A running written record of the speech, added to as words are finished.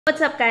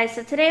What's up, guys?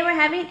 So today we're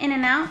having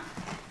In-N-Out.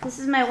 This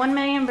is my 1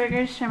 million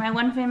burgers for my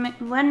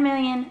 1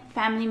 million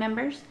family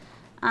members.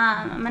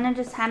 I'm gonna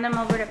just hand them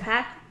over to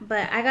pack,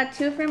 but I got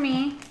 2 for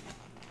me.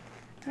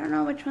 I don't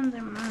know which ones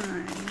are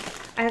mine.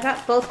 I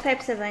got both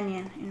types of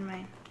onion in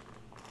mine.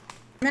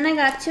 And then I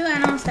got 2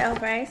 animal style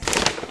fries.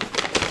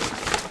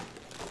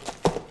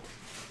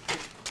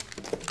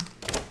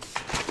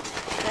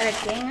 Got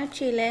a gang of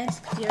chiles,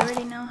 because you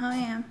already know how I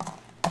am.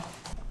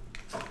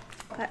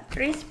 Got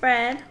 3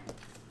 spread.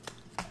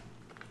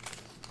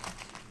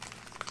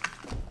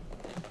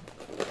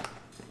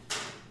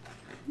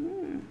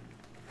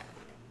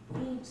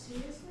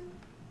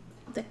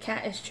 The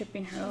cat is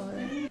tripping her over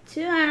there.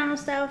 2 animal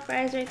style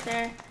fries right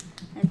there,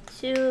 and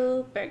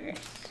 2 burgers.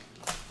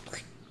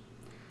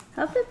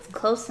 I hope it's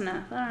close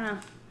enough. I don't know.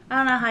 I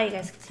don't know how you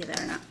guys can see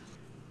that or not.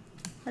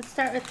 Let's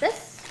start with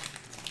this.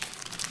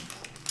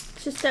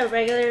 It's just a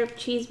regular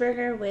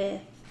cheeseburger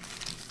with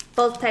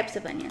both types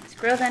of onions,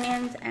 grilled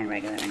onions and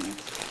regular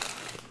onions.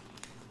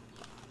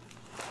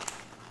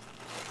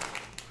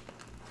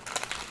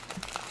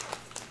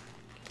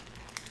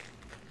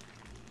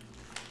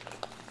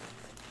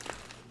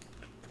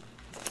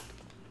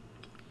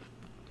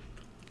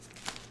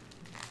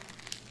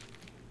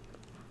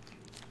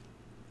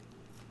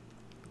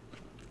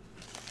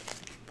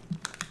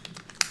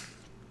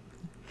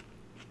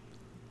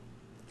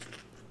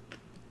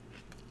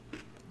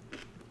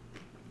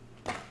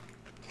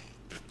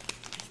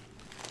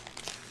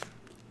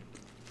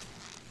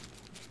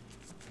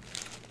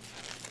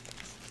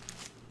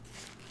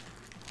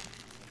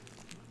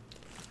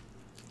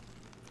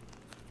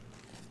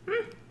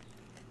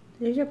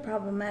 These are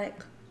problematic.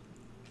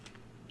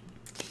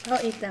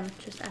 I'll eat them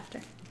just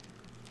after.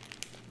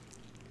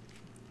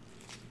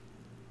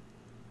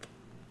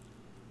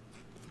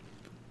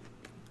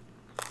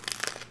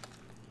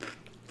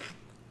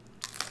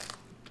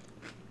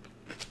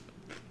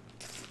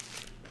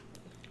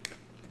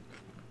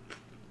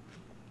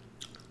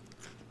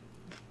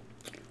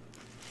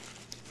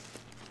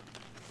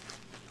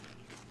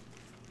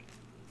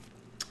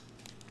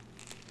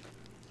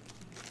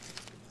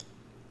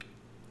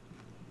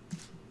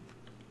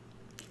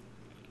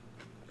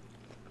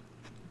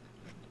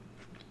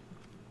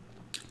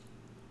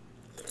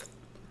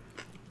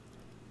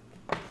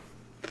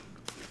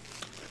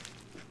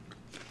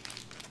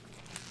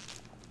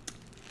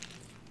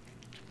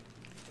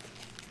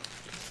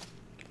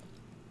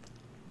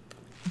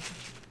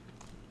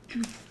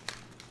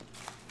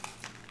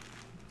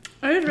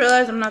 I just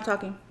realized I'm not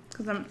talking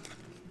because I'm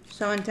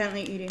so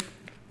intently eating.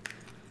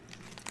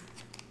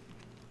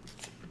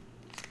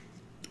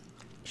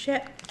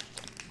 Shit.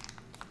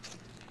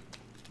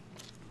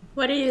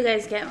 What do you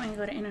guys get when you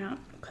go to In-N-Out?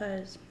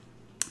 Because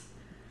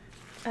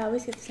I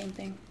always get the same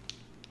thing.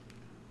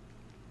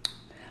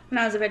 When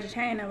I was a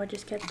vegetarian, I would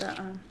just get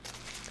the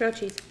grilled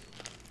cheese.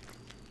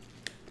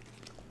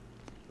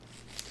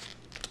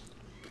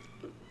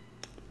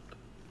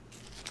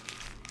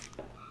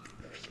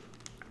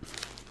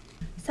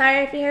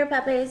 Sorry if you hear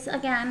puppies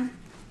again.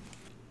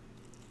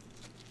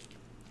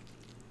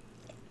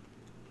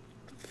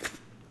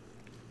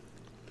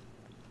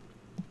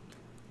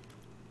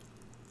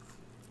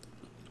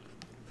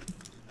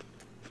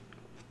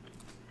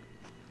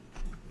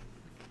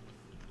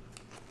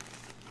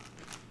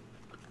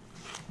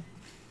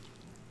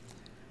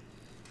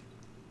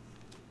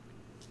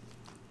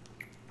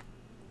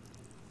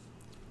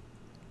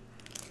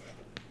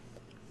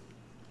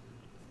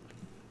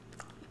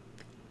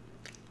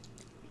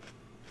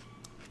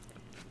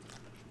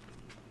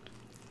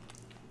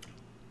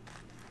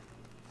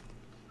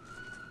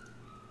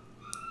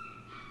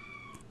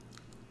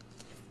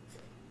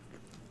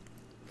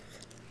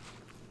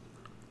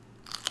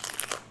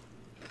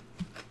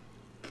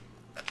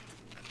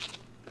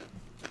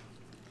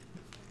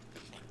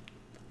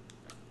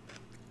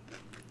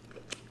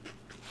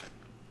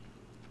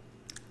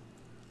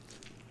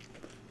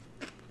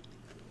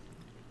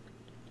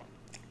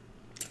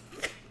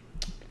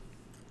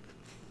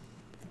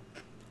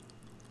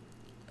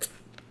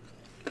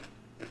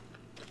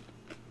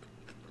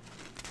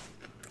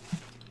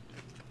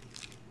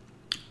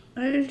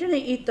 I usually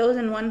eat those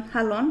in one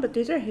jalón, but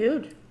these are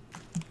huge.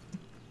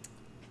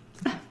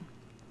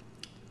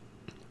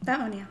 That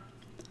one, yeah.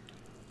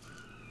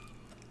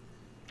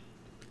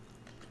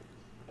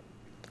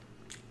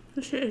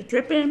 This shit is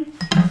dripping.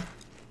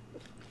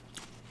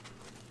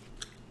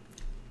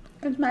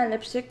 Is my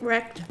lipstick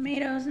wrecked?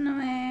 Tomatoes in the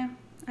way.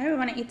 I don't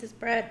want to eat this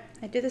bread.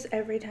 I do this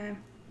every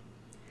time.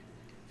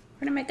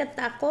 We're gonna make a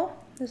taco.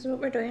 This is what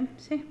we're doing.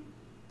 See?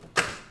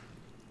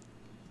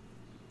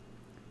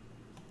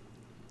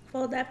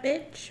 Fold that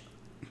bitch.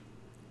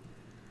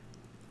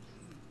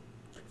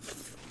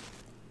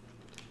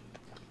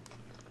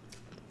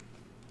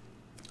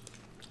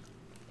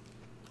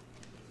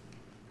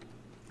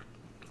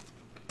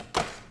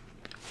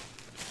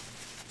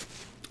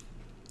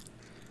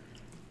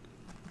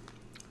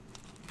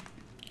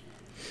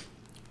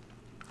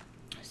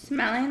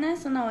 Smelling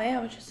this on the way,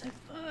 I was just like,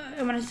 fuck.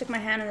 I want to stick my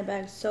hand in the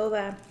bag so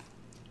bad.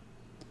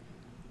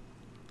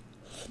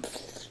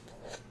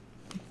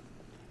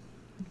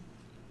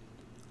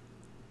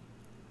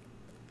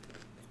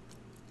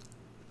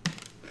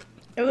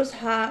 It was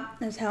hot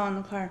as hell in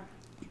the car.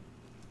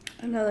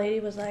 And the lady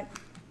was like,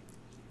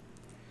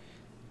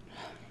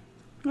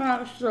 no, it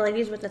was the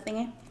ladies with the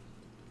thingy.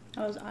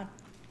 That was odd.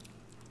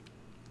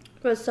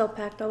 It was so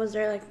packed. I was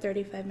there like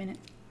 35 minutes.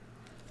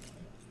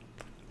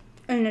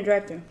 In the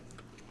drive-thru.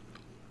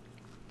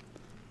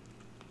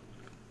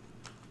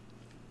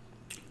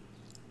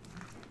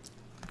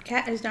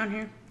 Cat is down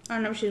here. I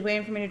don't know if she's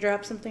waiting for me to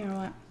drop something or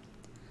what.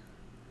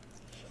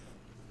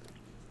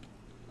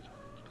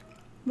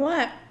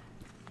 What?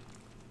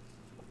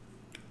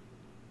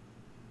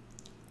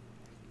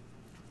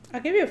 I'll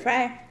give you a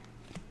fry.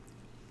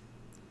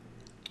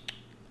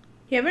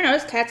 You ever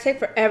notice cats take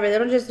forever? They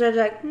don't just, they're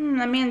like,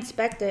 let me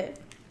inspect it.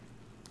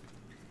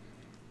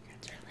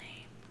 Cats are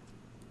lame.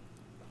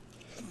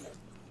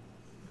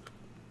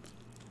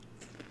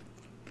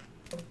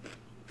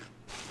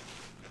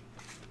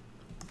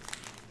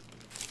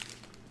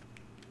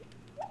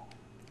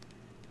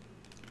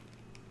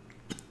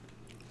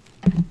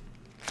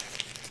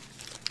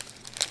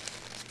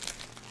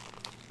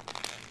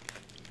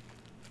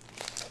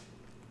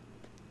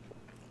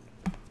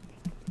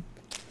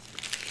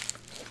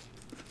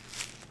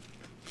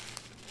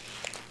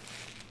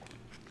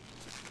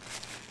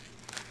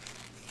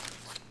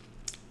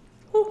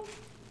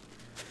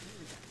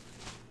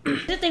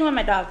 The thing with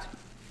my dogs.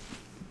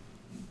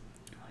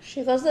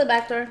 She goes to the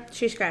back door,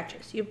 she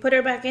scratches. You put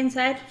her back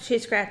inside, she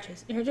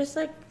scratches. You're just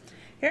like,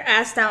 you're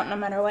assed out no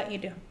matter what you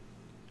do.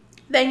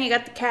 Then you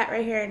got the cat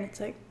right here and it's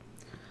like,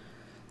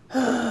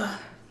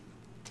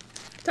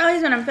 it's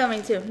always when I'm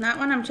filming too, not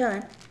when I'm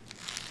chilling.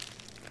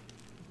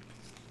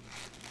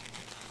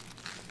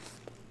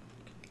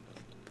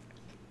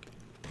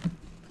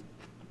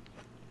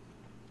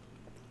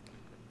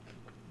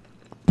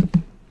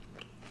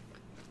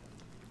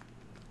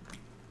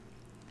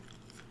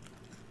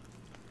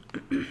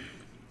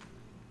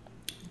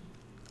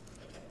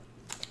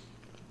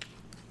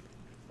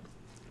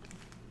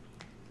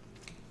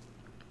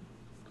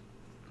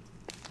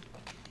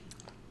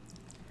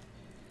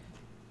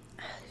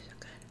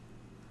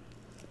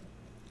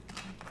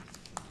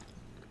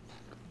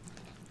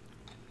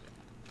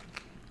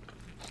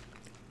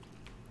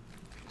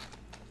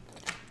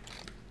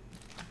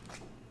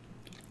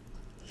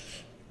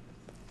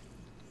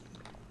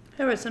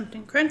 There was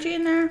something crunchy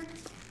in there.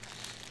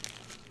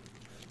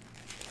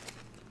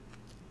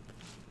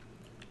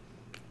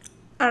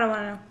 I don't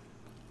want to know.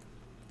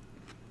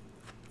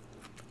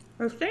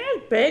 This thing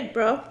is big,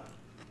 bro.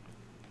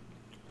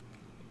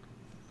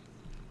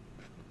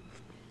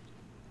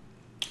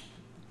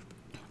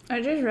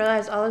 I just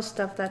realized all the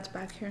stuff that's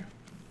back here.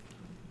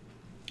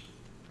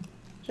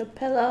 So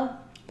pillow,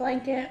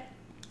 blanket,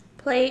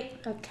 plate,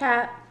 a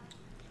cat.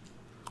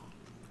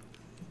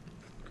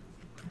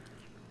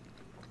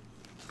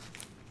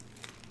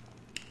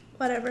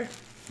 Whatever.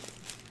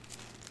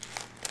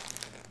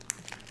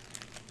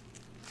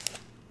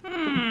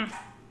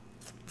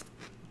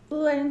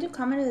 Ooh, I didn't do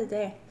comment of the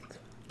day.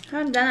 I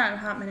haven't done that in a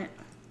hot minute.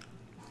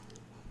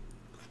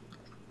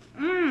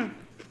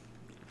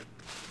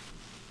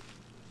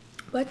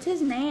 What's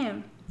his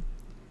name?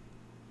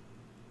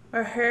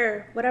 Or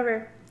her,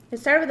 whatever. It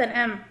started with an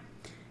M.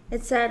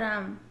 It said,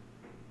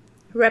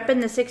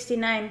 reppin' the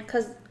 69.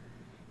 Because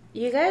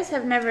you guys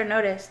have never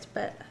noticed,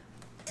 but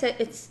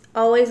it's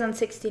always on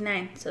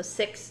 69. So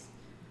 6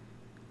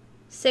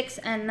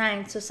 and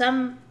 9.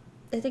 So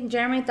I think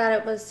Jeremy thought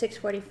it was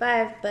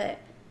 6:45, but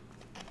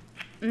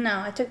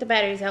no, I took the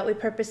batteries out. We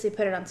purposely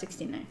put it on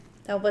 69.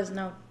 That was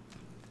no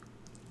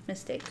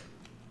mistake.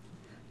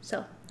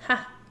 So,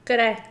 good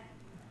eye.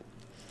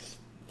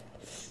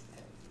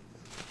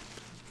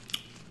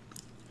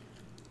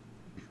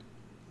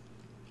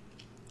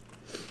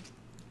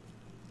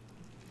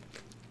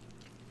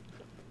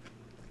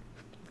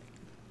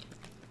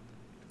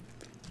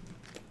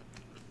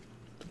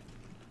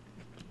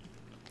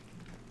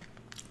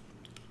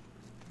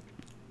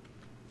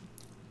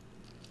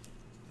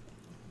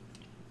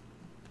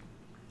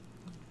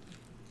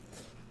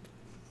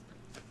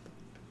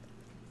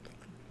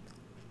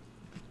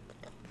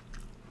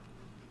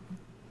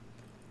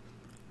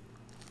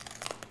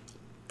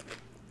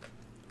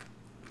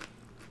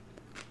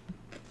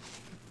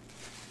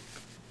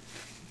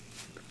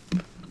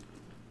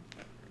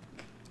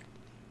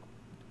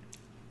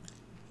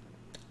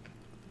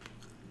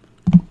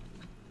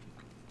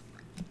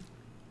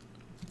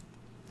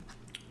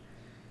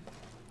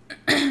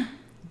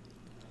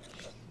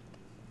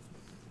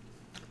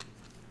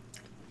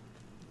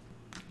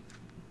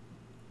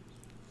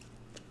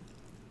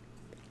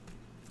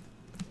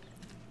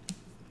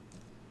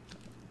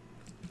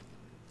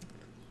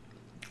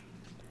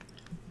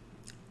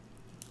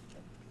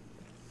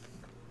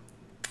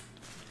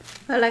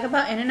 What I like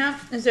about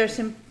In-N-Out is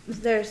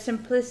their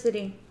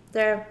simplicity.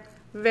 Their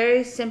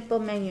very simple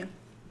menu.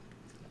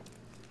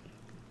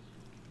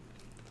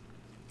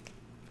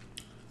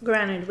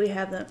 Granted, we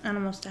have the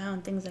animal style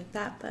and things like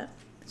that, but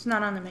it's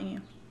not on the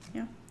menu.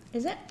 Yeah,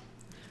 is it?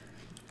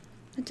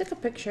 I took a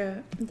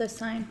picture of the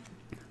sign.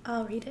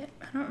 I'll read it.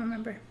 I don't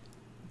remember.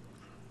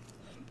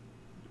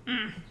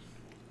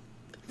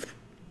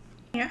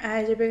 Your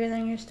eyes are bigger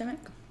than your stomach.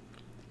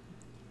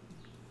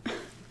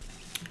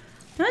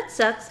 That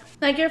sucks.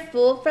 Like, you're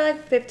full for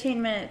like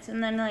 15 minutes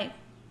and then like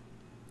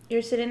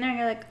you're sitting there and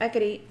you're like, I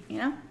could eat, you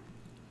know?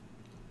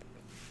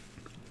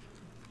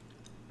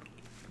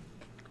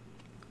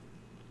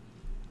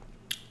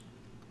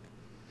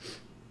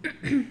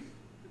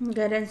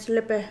 Good and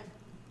slippery.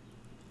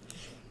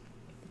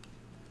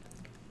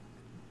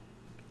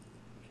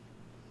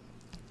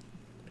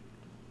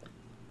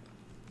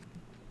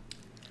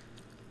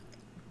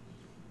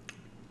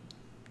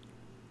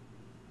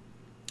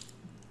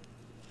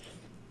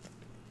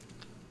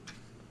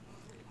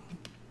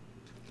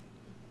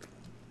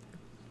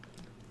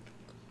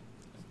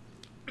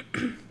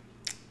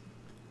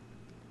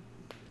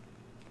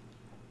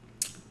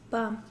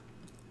 Bomb.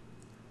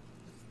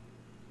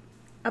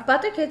 I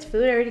bought the kids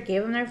food. I already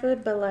gave them their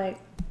food, but like,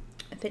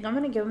 I think I'm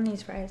gonna give them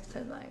these fries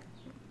because like,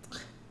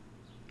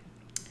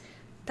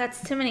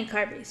 that's too many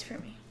carbs for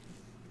me.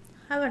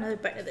 I have another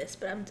bite of this,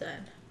 but I'm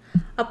done.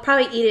 I'll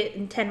probably eat it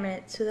in 10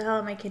 minutes. Who the hell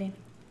am I kidding?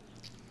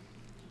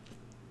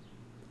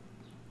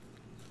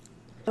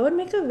 I would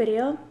make a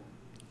video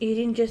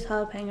eating just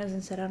jalapenos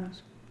and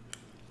serranos.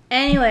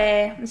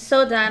 Anyway, I'm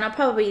so done. I'll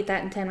probably eat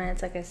that in 10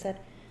 minutes, like I said.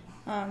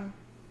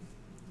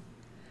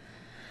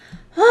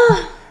 Oh my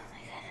god.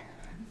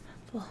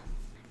 Well,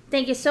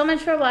 thank you so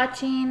much for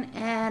watching,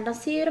 and I'll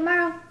see you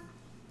tomorrow.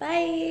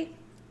 Bye.